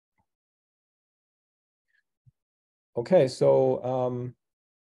Okay, so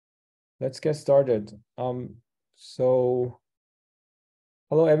let's get started. So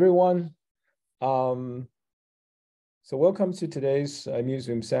hello everyone. So welcome to today's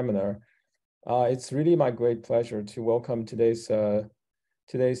museum seminar. It's really my great pleasure to welcome today's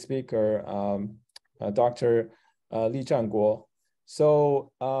speaker, Dr. Li-Guo Zhan. So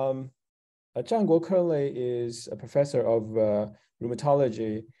Zhan Guo currently is a professor of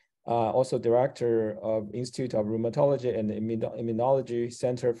rheumatology, also director of Institute of Rheumatology and Immunology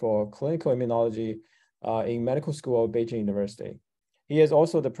Center for Clinical Immunology in Medical School of Peking University. He is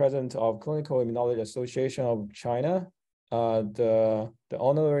also the president of Clinical Immunology Association of China, the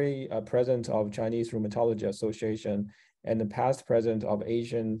honorary president of Chinese Rheumatology Association, and the past president of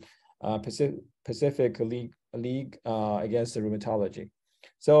Asian Pacific League against Rheumatology.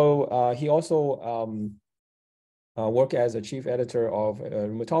 So he also worked as a chief editor of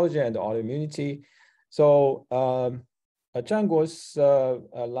Rheumatology and Autoimmunity. So Zhan Guo's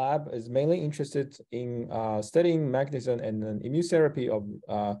lab is mainly interested in studying mechanism and immune therapy of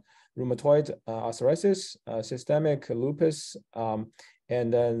rheumatoid arthritis, systemic lupus, and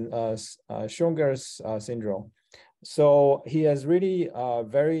then Sjogren's syndrome. So he has really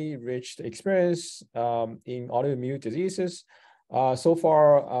very rich experience in autoimmune diseases. So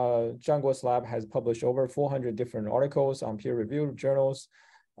far, Zhan Guo's lab has published over 400 different articles on peer-reviewed journals,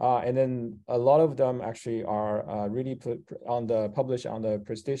 and then a lot of them actually are really published on the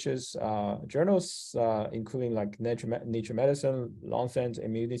prestigious journals, including like Nature Medicine, Lancet,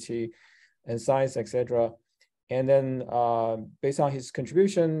 Immunity, and Science, etc. And then based on his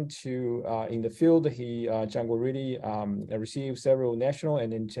contribution to in the field, Zhan Guo really received several national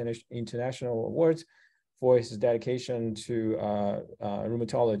and international awards for his dedication to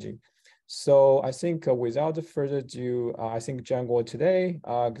rheumatology. So I think without further adu, I think Zhan Guo today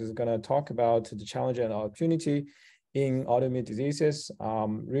is going to talk about the challenge and opportunity in autoimmune diseases.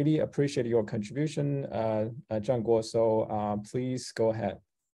 Really appreciate your contribution, Zhan Guo. So please go ahead.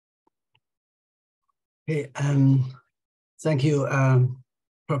 Hey, thank you,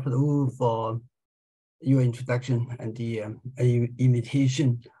 Prophet Wu, for your introduction and the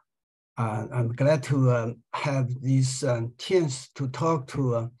invitation. I'm glad to have this chance to talk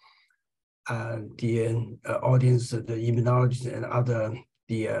to the audience, the immunologists and other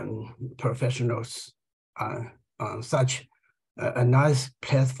professionals on such a nice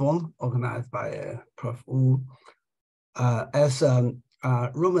platform organized by Prof. Wu. As a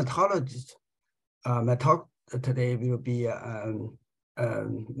rheumatologist, my talk today will be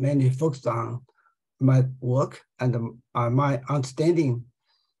mainly focused on my work and my understanding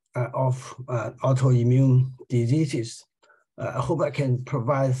of autoimmune diseases. I hope I can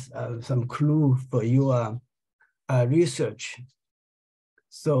provide some clue for your research.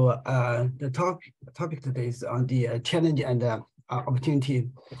 So the topic today is on the challenge and opportunity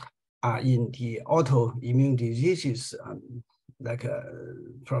in the autoimmune diseases. Like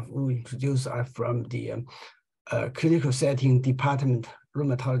Prof. Wu introduced, I'm from the clinical setting department,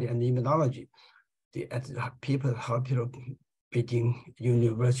 rheumatology and immunology, at the People's Hospital, Peking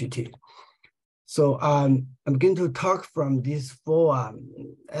University. So I'm going to talk from these four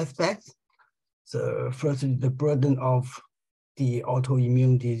aspects. So first, the burden of the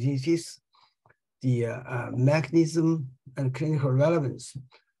autoimmune diseases, the mechanism and clinical relevance.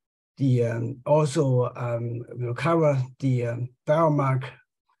 The also will cover the biomarker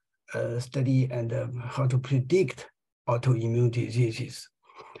study and how to predict autoimmune diseases.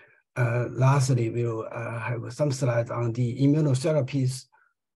 Lastly, we'll have some slides on the immunotherapies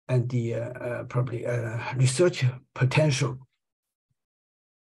and the probably research potential.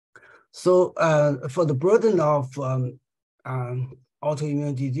 So for the burden of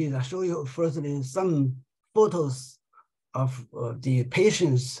autoimmune disease, I'll show you firstly some photos of the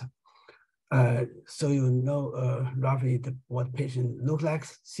patients, so you know roughly what patient look like.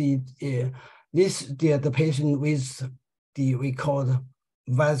 See, the patient with we call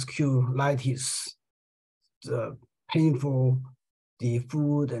vasculitis, the painful, the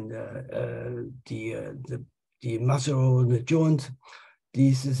food and the muscle, the joint.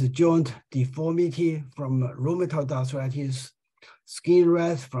 This is a joint deformity from rheumatoid arthritis, skin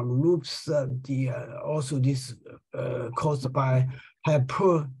rash from lupus. Also this caused by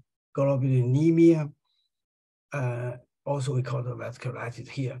hyperglobulinemia. Also we call the vasculitis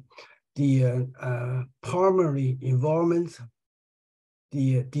here. The pulmonary involvement,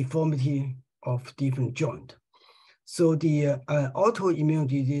 the deformity of different joint. So the autoimmune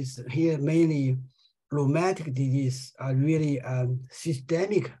disease here, mainly rheumatic disease, are really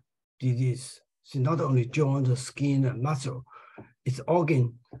systemic disease. It's not only joint, skin, and muscle, it's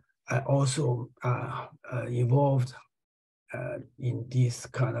organ also involved in these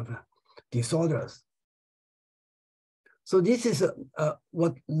kind of disorders. So this is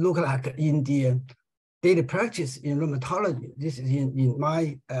what look like in the daily practice in rheumatology. This is in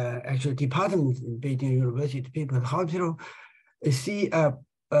my actual department in Peking University People's Hospital. You see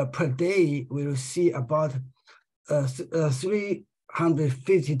per day, we will see about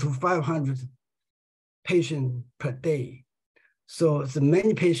 350 to 500 patients per day. So the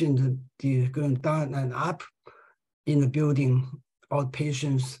many patients going down and up in the building,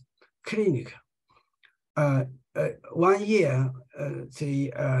 outpatients clinic. 1 year,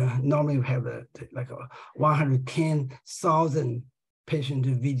 they normally have like 110,000 patient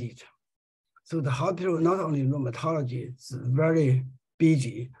visit. So the hospital, not only rheumatology, is very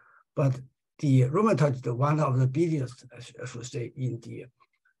busy, but the rheumatology is one of the busiest, I should say, in the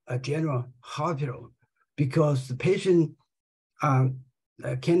general hospital, because the patient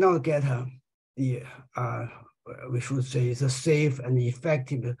cannot get the, we should say, the safe and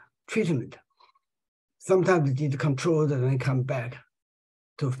effective treatment. Sometimes it is controlled and then come back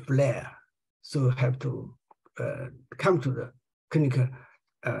to flare. So have to come to the clinic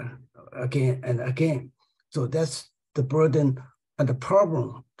again and again. So that's the burden and the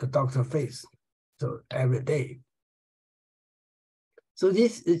problem the doctor face. So every day. So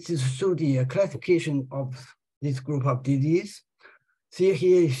this is to show the classification of this group of disease. See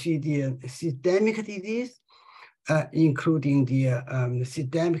here, you see the systemic disease, including the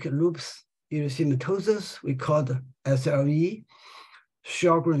systemic lupus erythematosus, we call the SLE,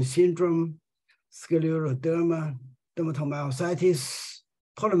 Sjogren syndrome, scleroderma, dermatomyositis,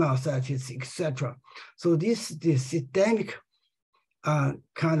 polymyositis, etc. So the systemic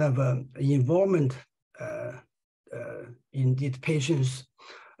kind of involvement in these patients,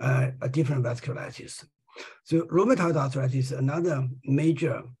 different vasculitis. So rheumatoid arthritis is another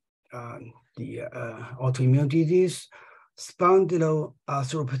major autoimmune disease,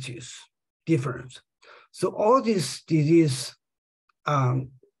 spondyloarthropathies, different. So all these diseases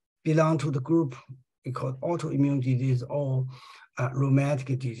belong to the group we call autoimmune disease or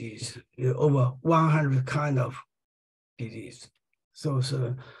rheumatic disease, over 100 kind of disease. So it's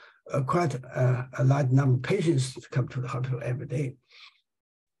quite a large number of patients come to the hospital every day.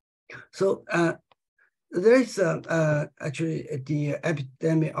 So there is actually the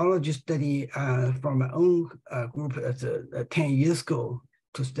epidemiology study from my own group 10 years ago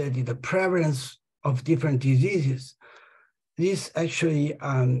to study the prevalence of different diseases. This actually,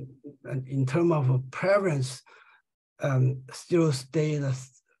 in terms of prevalence, still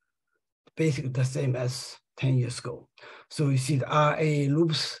stays basically the same as 10 years ago. So you see the RA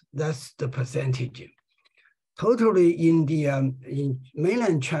lupus, that's the percentage. Totally in the in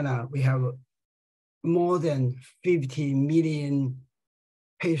mainland China, we have more than 50 million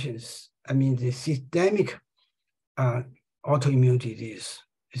patients. I mean, the systemic autoimmune disease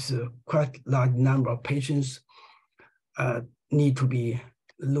is a quite large number of patients need to be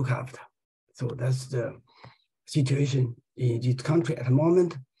looked after. So that's the situation in this country at the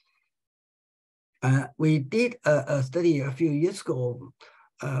moment. We did a study a few years ago,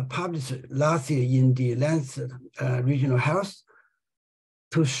 published last year in the Lancet Regional Health,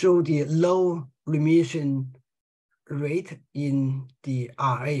 to show the low remission rate in the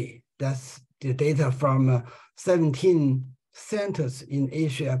RA. That's the data from 17 centers in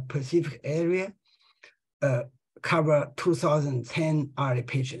Asia Pacific area, cover 2,010 RA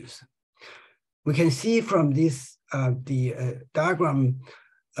patients. We can see from this the diagram,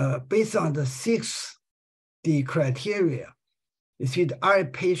 based on the 6 criteria, you see the RA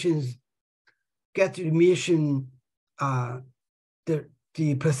patients get remission,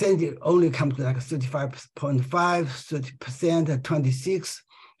 the percentage only comes to like 35.5, 30%, 26,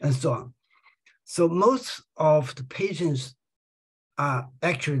 and so on. So most of the patients are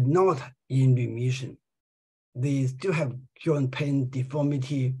actually not in remission. They still have joint pain,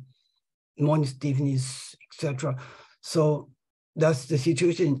 deformity, morning stiffness, etc. So that's the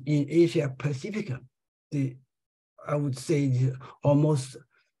situation in Asia Pacific. I would say almost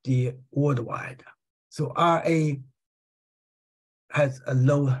the worldwide. So RA has a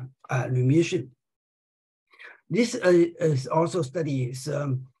low remission. This is also studies,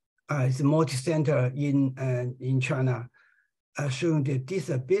 it's a multi-center in China, showing the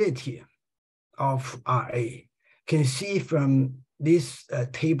disability of RA. Can see from this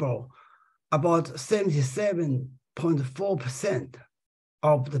table, about 77.4%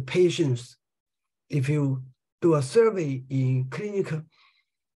 of the patients, if you do a survey in clinic,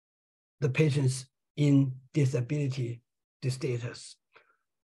 the patients in disability status,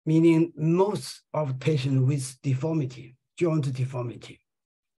 meaning most of patients with deformity, joint deformity.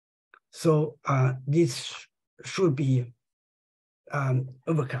 So this should be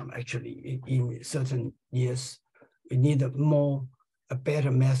overcome actually in certain years. We need a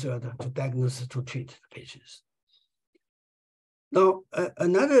better method to diagnose, to treat the patients. Now,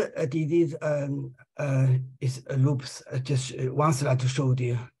 another disease is lupus. Just one slide to show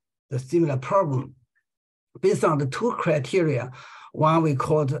the similar problem. Based on the two criteria, one we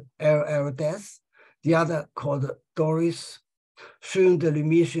called LLDS, the other called DORIS, showing the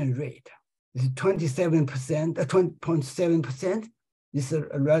remission rate. This is 27%, 20.7%. This is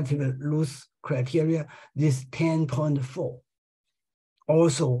a relatively loose criteria. This is 10.4.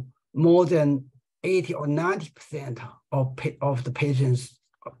 Also, more than 80 or 90% of the patients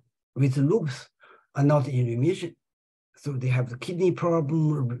with lupus are not in remission. So they have the kidney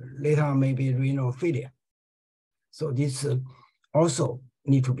problem, later on maybe renal failure. So this also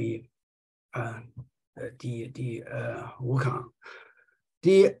need to be work on.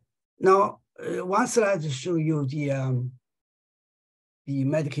 Now, one slide to show you the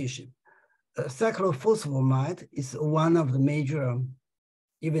medication. Cyclophosphamide is one of the major,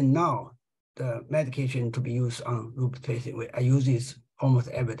 even now, the medication to be used on lupus patients. I use this almost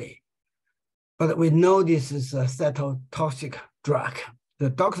every day. But we know this is a cytotoxic drug. The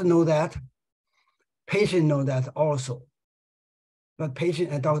doctor know that, patient know that also. But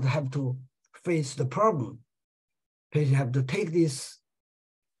patient and doctor have to face the problem. Patient have to take this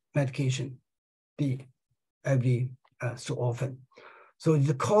medication every so often. So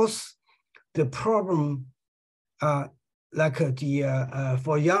it causes the problem like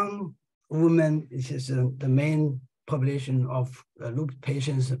for young women, this is the main population of lupus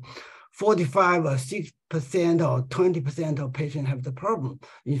patients. 45 or 6% or 20% of patients have the problem,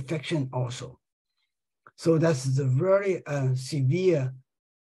 infection also. So that's a very severe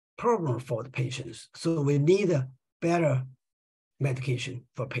problem for the patients. So we need a better medication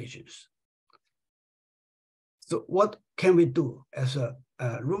for patients. So what can we do as a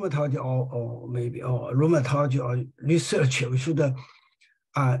rheumatology or rheumatology or researcher? We should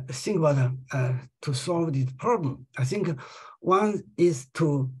think about to solve this problem. I think one is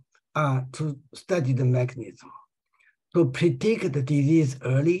to study the mechanism, to predict the disease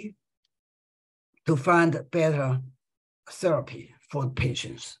early, to find better therapy for the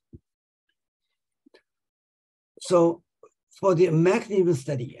patients. So for the mechanism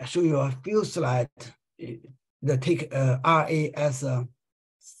study, I show you a few slides that take RA as an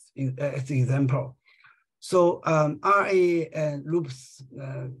example. So RA and lupus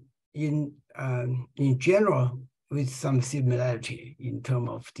in general with some similarity in terms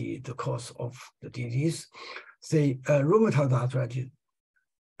of the cause of the disease. Say rheumatoid arthritis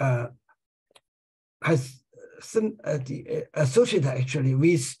has some associated actually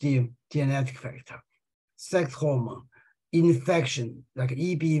with the genetic factor, sex hormone, infection like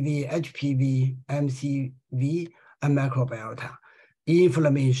EBV, HPV, MCV, and microbiota,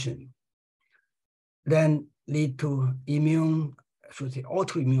 inflammation, then lead to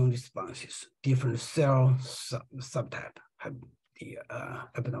autoimmune responses. Different cell subtype have the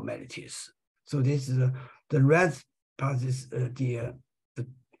abnormalities. So this is the red part is the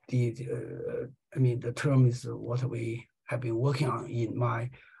term is what we have been working on in my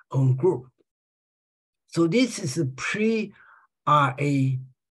own group. So this is a pre-RA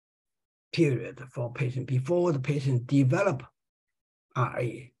period for patient before the patient develop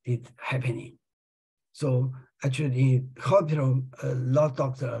RA is happening. So actually in hospital, a lot of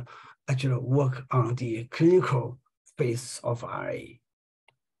doctors actually work on the clinical phase of RA.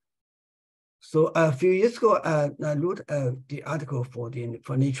 So a few years ago, I wrote the article for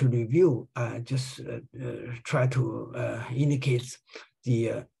Nature Review. Just try to indicate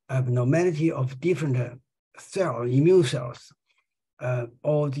the abnormality of different immune cells.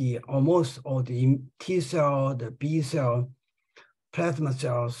 Almost all the T cell, the B cell, plasma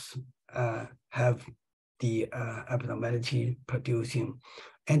cells have the abnormality producing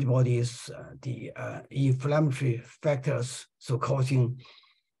antibodies, the inflammatory factors, so causing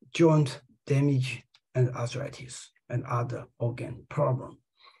joint damage and arthritis and other organ problem.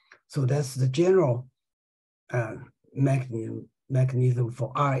 So that's the general mechanism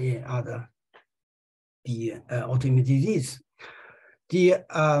for RA and other autoimmune disease.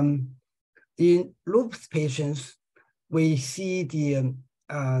 In lupus patients, we see the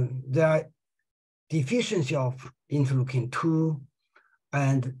deficiency of interleukin-2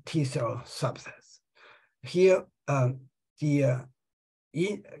 and T cell subsets. Here, the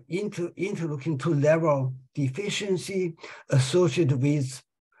interleukin-2 level deficiency associated with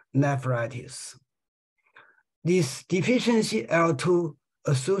nephritis. This deficiency L2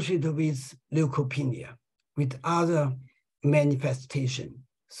 associated with leukopenia, with other manifestation,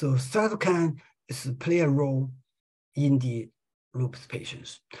 So cytokine play a role in the lupus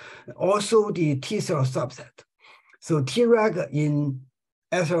patients. Also the T cell subset. So Treg in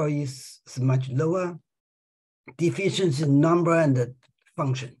SLE is much lower, deficiency in number and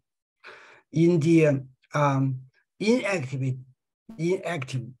function. In the inactive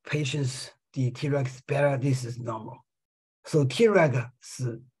patients, the Treg is better, this is normal. So Treg is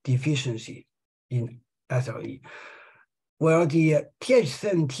deficiency in SLE. Well, the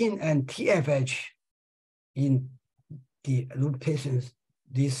Th17 and TFH in the lupus patients,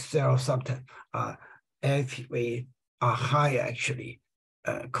 these cell subtype are high actually,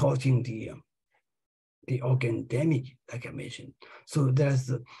 causing the organ damage, like I mentioned. So there's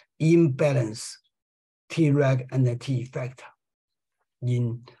the imbalance Treg and the T factor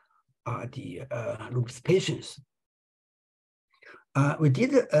in the lupus patients. We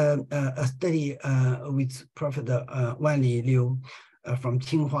did a study with Professor Wanli Liu from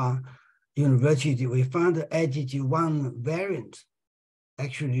Tsinghua University. We found the IgG1 variant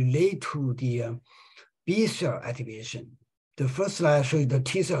actually relate to the B cell activation. The first slide shows the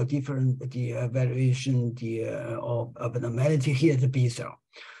T cell different, the variation, of abnormality. Here the B cell.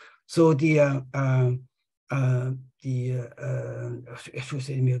 So the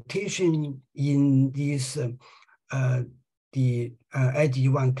mutation in this the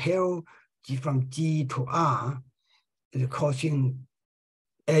IgG1 tail from G to R is causing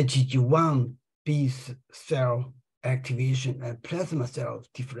IgG1 B cell activation and plasma cell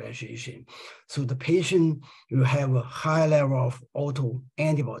differentiation. So the patient will have a high level of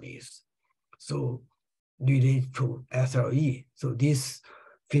autoantibodies, so related to SLE. So this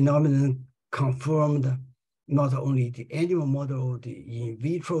phenomenon confirmed not only the animal model, the in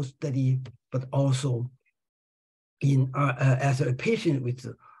vitro study, but also in SLE patient with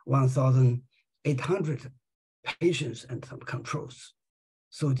 1,800 patients and some controls.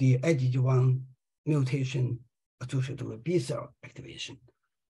 So the IgG1 mutation associated with B cell activation.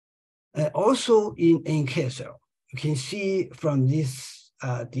 Also in NK cell, you can see from this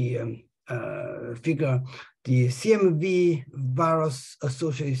figure, the CMV virus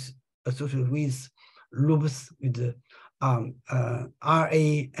associated with lupus with the RA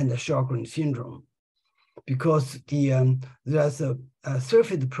and the Sjogren syndrome, because there's a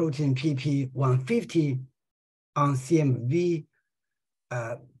surface protein PP150 on CMV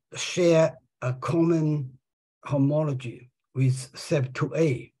share a common homology with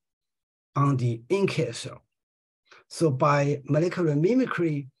CEP2A on the NK cell. So by molecular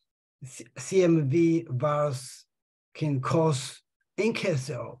mimicry, CMV virus can cause NK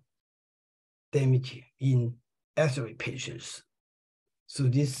cell damage in SLE patients. So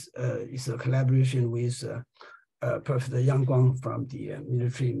this is a collaboration with Professor Yang Guang from the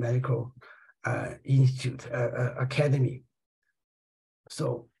Military Medical Institute Academy.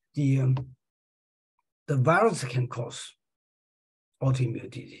 So the virus can cause autoimmune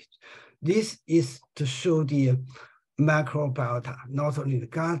disease. This is to show the microbiota, not only in the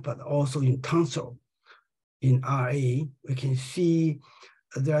gut, but also in tonsil. In RA, we can see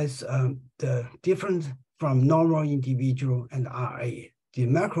there is the difference from normal individual and RA. The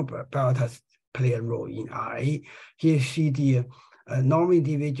microbiota play a role in RA. Here you see the normal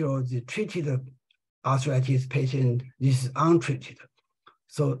individual, the treated arthritis patient, this is untreated.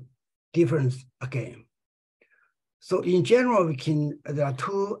 So difference again. So in general, there are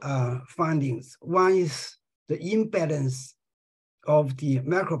two findings. One is the imbalance of the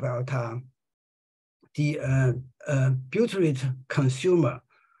microbiota. The butyrate consumer,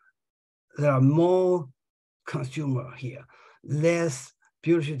 there are more consumer here, less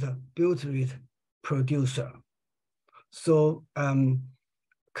butyrate producer. So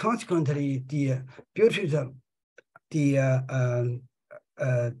consequently, the butyrate,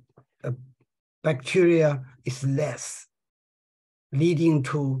 bacteria is less, leading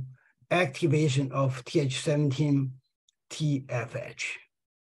to activation of Th17 TFH.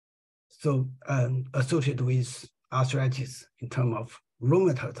 So associated with arthritis in terms of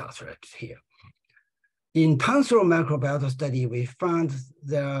rheumatoid arthritis here. In tonsil microbiota study, we found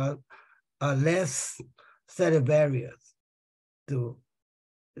there are less cell barriers.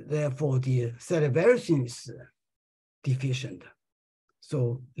 Therefore, the cell barrier is deficient.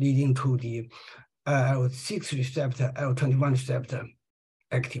 So leading to the IL-6 receptor, IL-21 receptor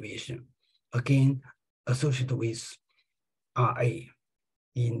activation, again, associated with RA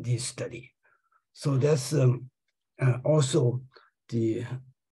in this study. So that's also the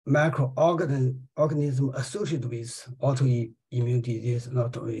microorganism associated with autoimmune disease,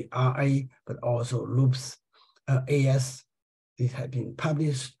 not only RA, but also lupus, AS. These have been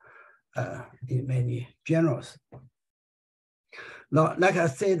published in many journals. Now, like I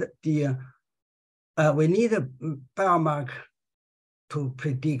said, we need a biomarker to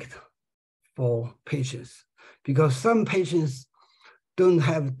predict for patients, because some patients don't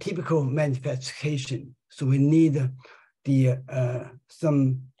have typical manifestation. So we need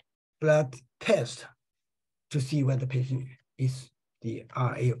some blood test to see whether the patient is the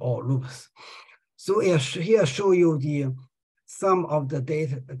RA or lupus. So here I show you some of the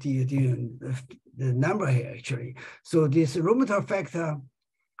data, the number here actually. So this rheumatoid factor,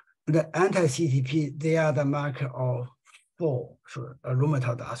 the anti-CTP, they are the marker for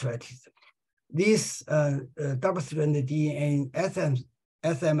rheumatoid arthritis. This double-stranded DNA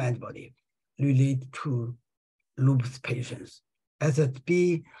SM antibody relate to lupus patients.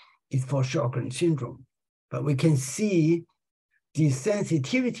 SSB is for Sjögren's syndrome, but we can see the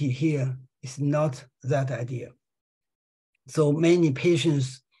sensitivity here is not that ideal. So many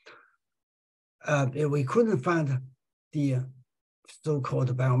patients, we couldn't find the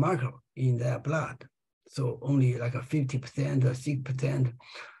so-called biomarker in their blood. So only like a 50% or 6%,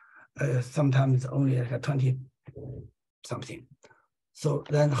 sometimes only like a 20 something. So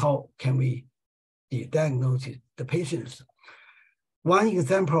then how can we diagnose the patients? One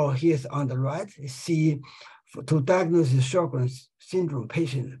example here is on the right. See, to diagnose the Sjögren's syndrome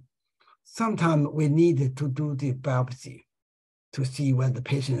patient, sometimes we need to do the biopsy to see whether the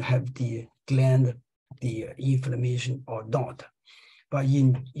patient have the gland, the inflammation or not. But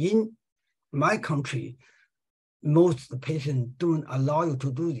in my country, most of the patients don't allow you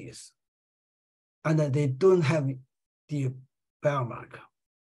to do this, and they don't have the biomarker.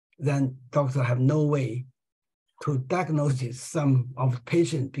 Then doctors have no way to diagnose some of the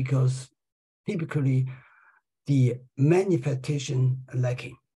patients because typically the manifestation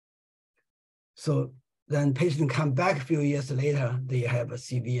lacking. So then patient come back a few years later, they have a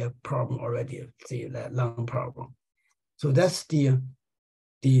severe problem already, say that lung problem. So that's the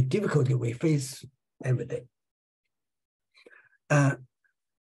difficulty we face every day.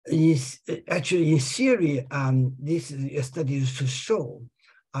 Actually, in theory, this is a study to show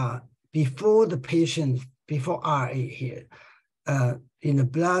before the patient, before RA here, in the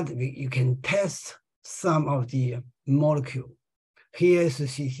blood, you can test some of the molecule. Here is the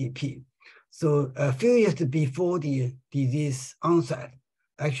CTP. So a few years before the disease onset,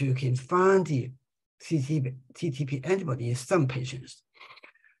 actually you can find the CTP antibody in some patients.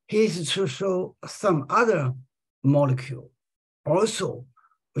 Here is to show some other molecule. Also,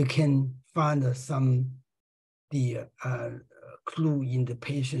 we can find some clue in the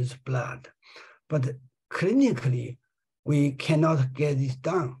patient's blood, but clinically we cannot get this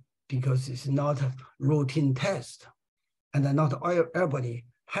done because it's not a routine test, and not everybody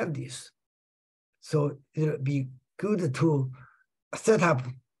have this. So it would be good to set up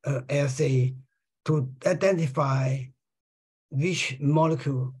an assay to identify which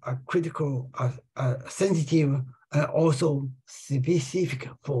molecule are critical, are sensitive, and also specific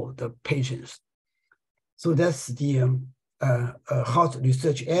for the patients. So that's the hot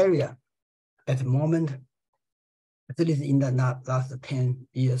research area at the moment, at least in the last 10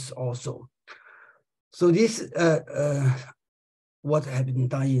 years or so. So this, what has been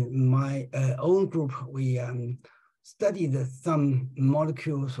done in my own group, we studied some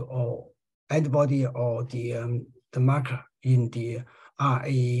molecules or antibody or the marker in the RA,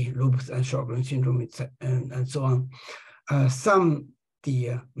 lupus, and Sjögren's syndrome, and so on. Some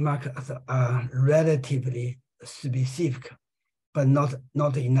the markers are relatively specific, but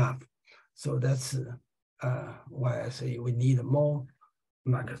not enough. So that's why I say we need more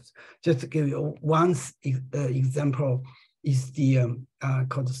markers. Just to give you one example is the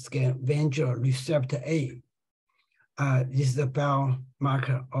called scavenger receptor A. This is a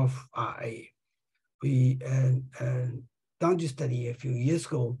biomarker of RA. We done this study a few years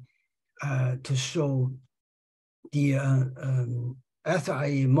ago to show the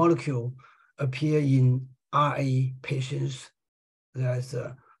SRA molecule appear in RA patients. There's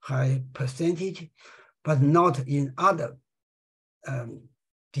a high percentage, but not in other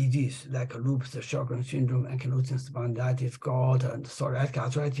disease like lupus, Sjögren's syndrome, ankylosing spondylitis, gout, and psoriatic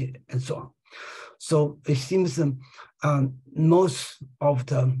arthritis, and so on. So it seems most of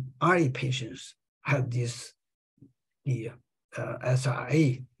the RA patients have the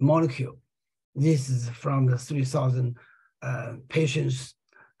SRA molecule. This is from the 3,000 patients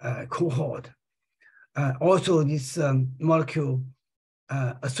cohort. Also, this molecule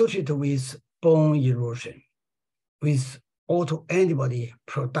associated with bone erosion, with autoantibody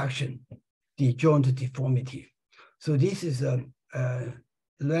production, the joint deformity. So this is a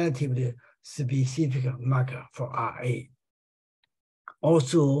relatively specific marker for RA.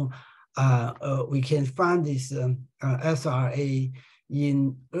 Also, we can find this SRA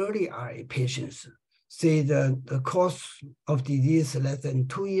in early RA patients. Say the course of disease less than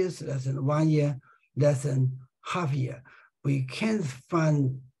 2 years, less than 1 year, less than half year. We can't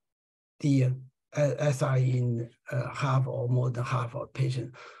find the SRA in half or more than half of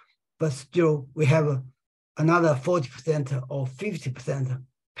patients. But still, we have another 40% or 50%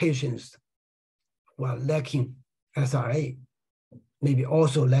 patients who are lacking SRA, maybe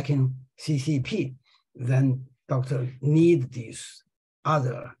also lacking CCP. Then doctor need this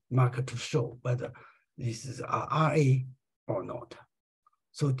other marker to show whether this is RA or not.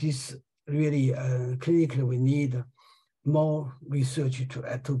 So this really clinically we need more research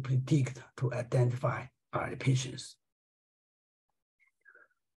to predict, to identify RA patients.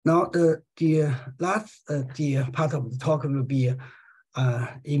 Now the last part of the talk will be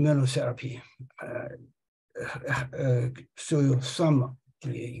immunotherapy. Show you some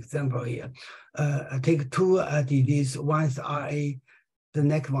example here. I take two diseases. One is RA, the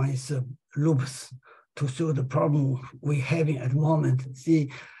next one is lupus, to show the problem we're having at the moment.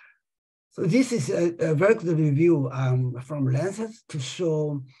 See, so this is a very good review from Lancet to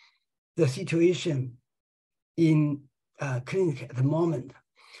show the situation in clinic at the moment.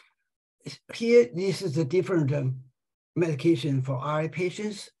 Here, this is a different medication for RA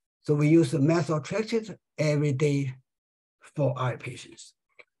patients. So we use the methotrexate every day for RA patients.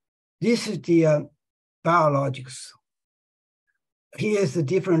 This is the biologics. Here's the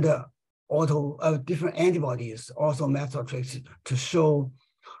different different antibodies, also methotrexate, to show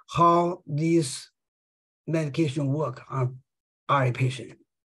how these medication work on RA patients.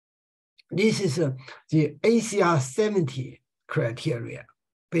 This is the ACR70 criteria.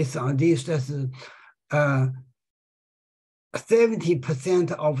 Based on this, that's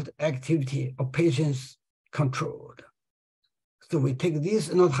 70% of the activity of patients controlled. So we take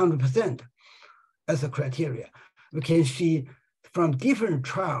this, not 100%, as a criteria. We can see from different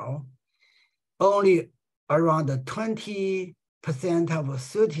trials, only around 20% of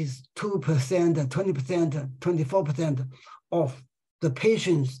 32%, 20%, 24% of the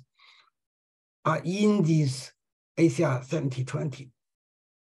patients are in this ACR 70-20.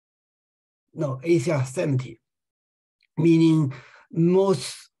 No, ACR 70, meaning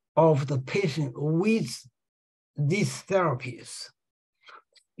most of the patients with these therapies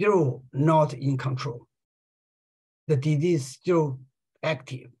still not in control. The disease is still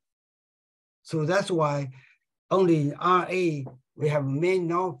active. So that's why only in RA, we have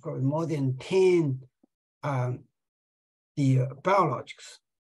now for more than 10 the biologics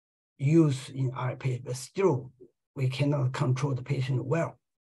used in RA patients, but still we cannot control the patient well.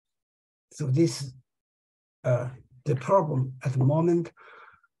 So this is the problem at the moment.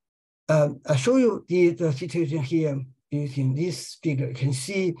 I show you the situation here using this figure. You can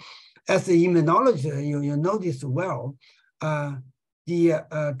see, as the immunologist, you know this well,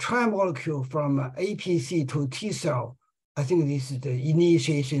 the tri-molecule from APC to T cell, I think this is the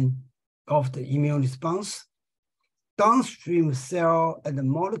initiation of the immune response. Downstream cell and the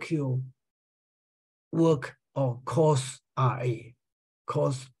molecule work or cause RA,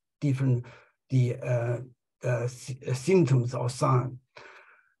 cause different symptoms or signs.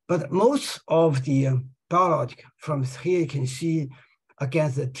 But most of the biologic from here you can see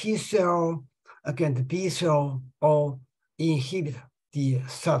against the T cell, against the B cell, or inhibit the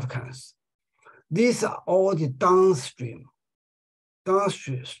cytokines. These are all the downstream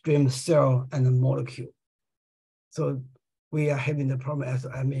cell and the molecule. So we are having the problem, as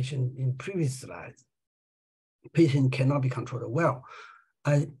I mentioned in previous slides. Patient cannot be controlled well.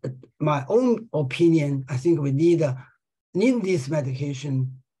 My own opinion, I think we need this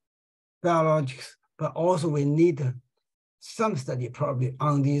medication, biologics, but also we need some study probably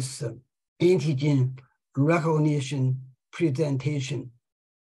on this antigen recognition presentation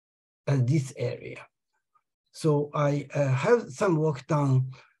in this area. So I have some work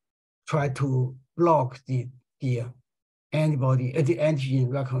done, try to block the antibody, the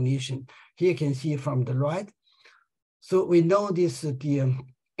antigen recognition. Here you can see from the right. So we know this, the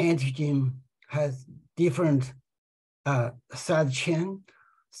antigen has different side chain.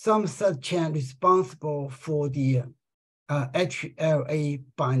 Some side chain responsible for the HLA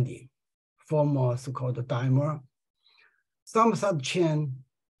binding, form a so-called dimer. Some side chain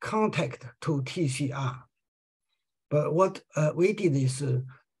contact to TCR. But what we did is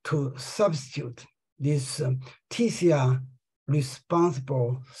to substitute this TCR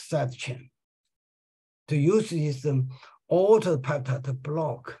responsible side chain, to use this autopeptide to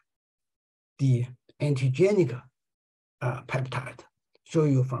block the antigenic peptide. Show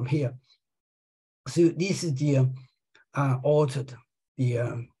you from here. So this is the altered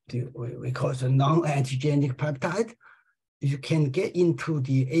the we call it a non-antigenic peptide. You can get into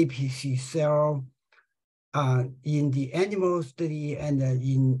the APC cell in the animal study and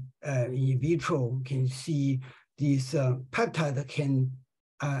in vitro, can see this peptide can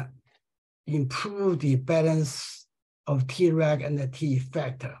improve the balance of Treg and the T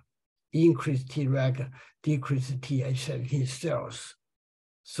effector, increase Treg, decrease Th17 cells.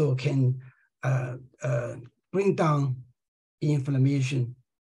 So can bring down inflammation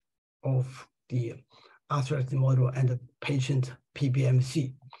of the arthritis model and the patient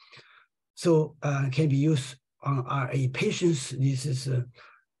PBMC. So can be used on RA patients. This is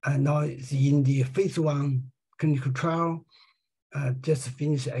now it's in the phase 1 clinical trial. Just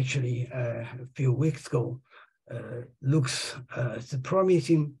finished actually a few weeks ago. Looks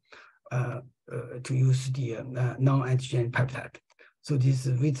promising to use the non-antigen peptide. So this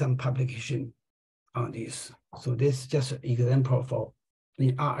is with some publication on this. So this is just an example for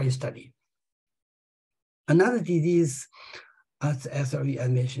the RA study. Another disease, as SLE I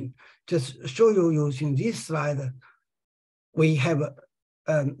mentioned, just show you using this slide, we have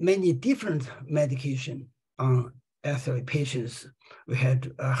many different medication on SLE patients. We had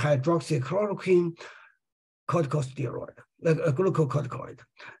hydroxychloroquine, corticosteroid, glucocorticoid.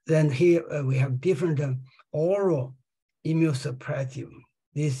 Then here we have different oral immunosuppressive.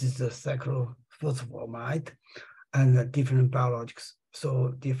 This is the cyclophosphamide and different biologics,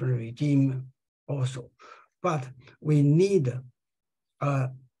 so different regime also. But we need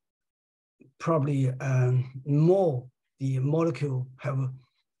probably more the molecule have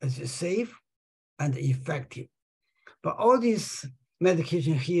is safe and effective. But all these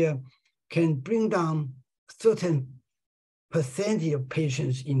medication here can bring down certain percentage of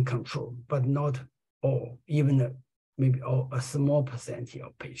patients in control, but not all, even maybe a small percentage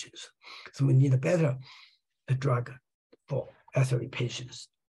of patients. So we need a better drug for SLE patients.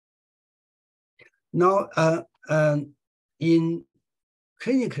 Now, in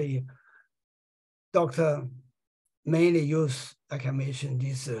clinically, doctor mainly use, like I mentioned,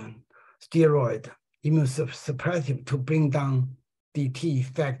 this steroid immunosuppressive to bring down the T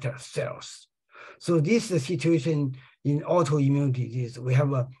effector cells. So this is the situation in autoimmune disease. We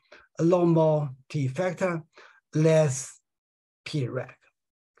have a lot more T effector, less Treg,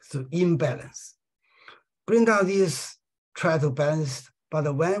 so imbalance. Bring down this, try to balance,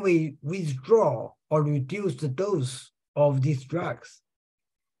 but when we withdraw or reduce the dose of these drugs,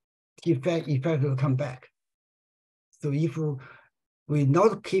 the effect will come back. So if we're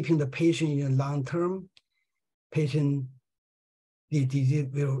not keeping the patient in the long term, the disease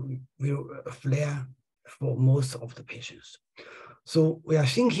will flare for most of the patients. So we are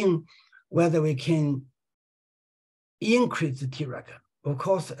thinking whether we can increase the Treg. Of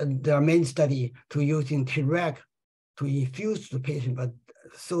course, there are many studies to using Treg to infuse the patient, but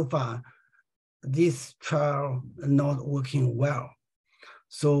so far, this trial not working well.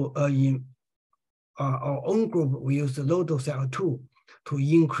 So in our own group, we use the low dose L2 to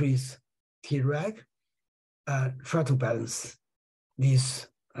increase Treg, try to balance these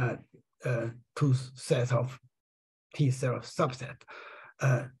two sets of T cell subset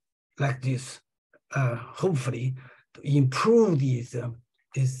like this, hopefully to improve this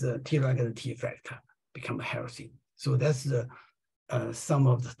Treg and T effector become healthy. So that's the some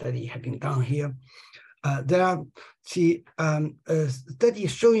of the study have been done here. There are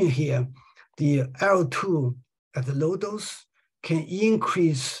studies showing here the L2 at the low dose can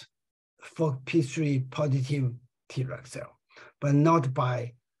increase for P3 positive Treg cell, but not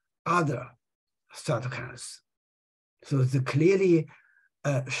by other cytokines. So it's clearly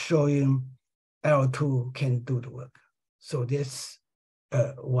showing L2 can do the work. So this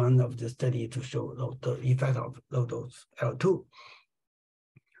one of the study to show the effect of low dose L2.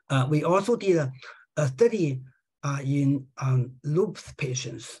 We also did a study in lupus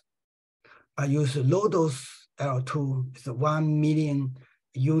patients. I use low dose L2, it's 1 million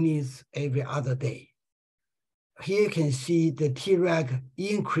units every other day. Here you can see the Treg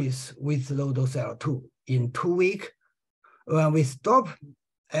increase with low dose L2 in 2 weeks. When we stop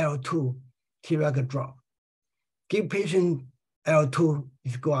L2, Treg drop. Give patient L2,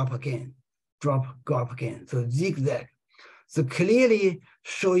 it go up again, drop, go up again. So zigzag. So clearly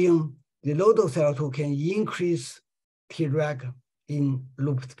showing the low dose L2 can increase Treg in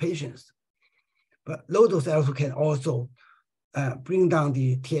lupus patients. But low dose L2 can also bring down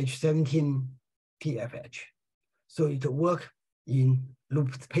the Th17 TFH. So it works in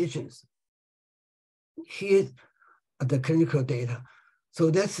lupus patients. Here's the clinical data. So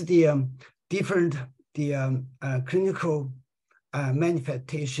that's the different clinical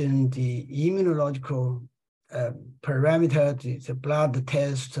manifestation, the immunological parameter, the blood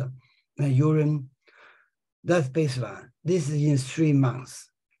test, urine, that's baseline. This is in 3 months.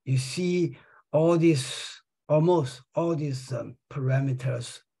 You see all these, almost all these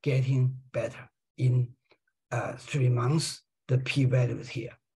parameters getting better in 3 months. The p-value is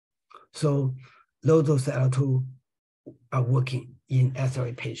here. So low-dose L2 are working in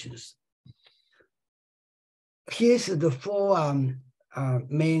SLE patients. Here's the 4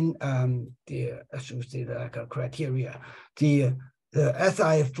 main criteria. The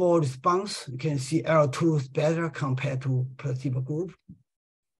SI4 response, you can see L2 is better compared to placebo group.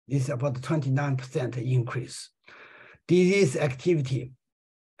 It's about 29% increase. Disease activity,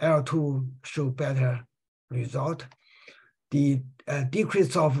 L2 show better result. The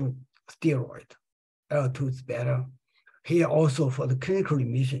decrease of steroid, L2 is better. Here also for the clinical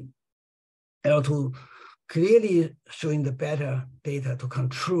remission, L2 clearly showing the better data to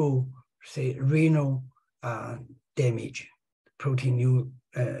control, say, renal damage, proteinuria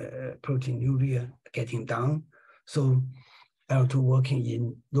getting down. So L2 working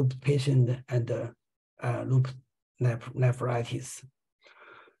in lupus patient and lupus nephritis.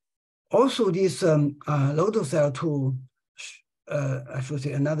 Also, this low-dose L2, I should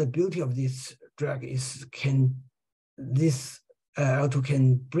say, another beauty of this drug is this L2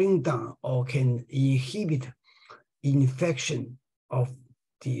 can bring down or can inhibit infection of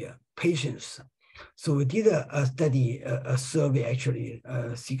the patients. So we did a study, a survey actually,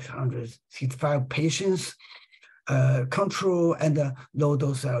 665 patients, control and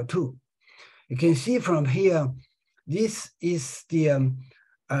low-dose L2. You can see from here, this is the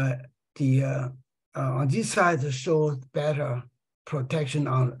on this side shows better protection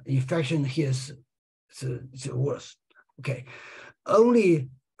on infection. Here's the worst. Okay, only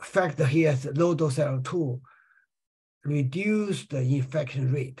factor here is low-dose L2 reduce the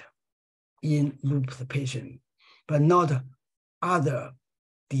infection rate in lupus patient, but not other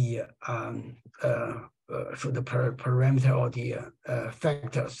the parameter or the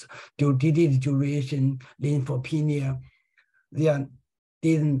factors, disease duration, lymphopenia, they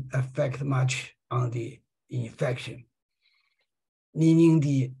didn't affect much on the infection, meaning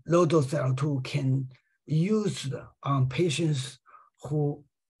the low-dose L2 can use on patients who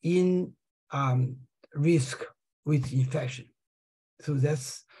in risk with infection. So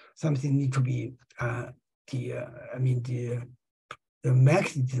that's something need to be the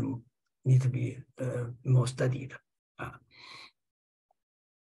mechanism need to be more studied.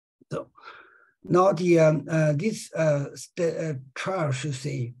 So now this trial should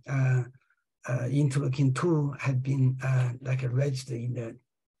say interleukin-2 have been registered in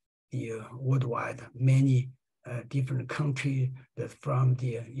the worldwide, many different countries from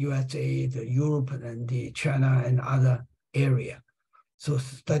the USA, the Europe, and the China and other area. So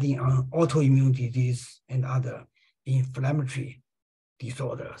studying on autoimmune disease and other inflammatory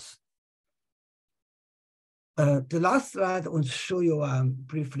disorders. The last slide I want to show you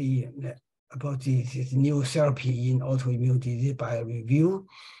briefly about this new therapy in autoimmune disease by review.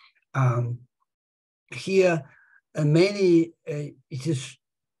 Here, mainly it is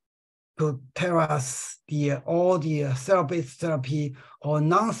to tell us all the cell-based therapy or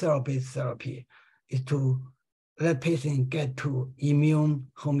non-cell-based therapy is to let patient get to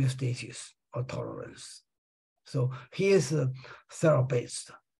immune homeostasis or tolerance. So here's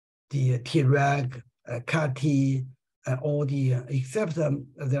cell-based, the Treg, CAR-T, all the, except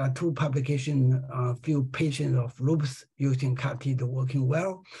there are 2 publications, few patients of lupus using CAR-T working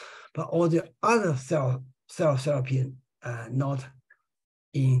well, but all the other cell therapy not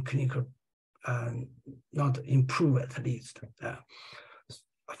in clinical, not improved at least.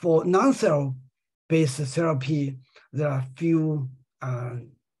 For non-cell-based therapy, there are few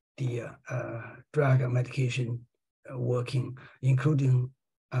drug and medication working, including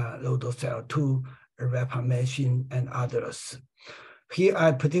low-dose L2, rapamycin, and others. Here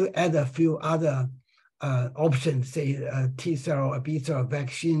I particularly add a few other options, say T-cell, B-cell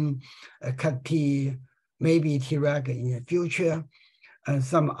vaccine, CAR-T, maybe Treg in the future, and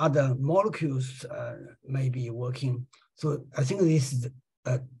some other molecules may be working. So I think this is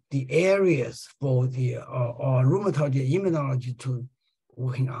the areas for the or rheumatology, immunology to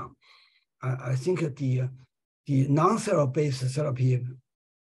working on. I think the non-cell-based therapy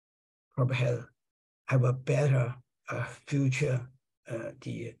probably have a better future,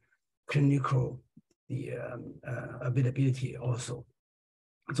 the clinical, the availability also.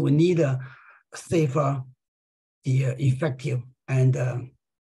 So we need a safer, the effective, and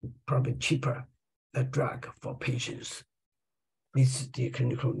probably cheaper drug for patients. This is the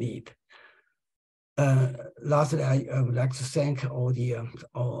clinical need. Lastly, I would like to thank all the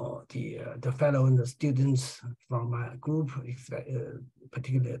fellow and the students from my group,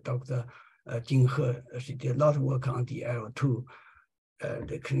 particularly Dr. Jing He. She did a lot of work on the L2,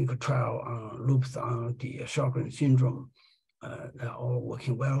 the clinical trial on lupus, on the Sjogren syndrome. They're all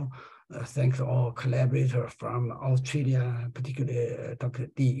working well. Thanks to all collaborators from Australia, particularly Dr.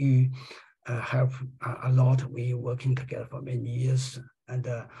 Di Yu, help a lot. We working together for many years, and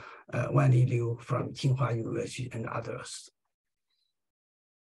Wanli Liu from Tsinghua University and others.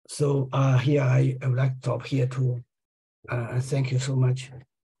 So here I would like to stop here too. Thank you so much.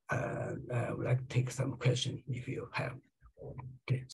 I would like to take some questions if you have. Okay.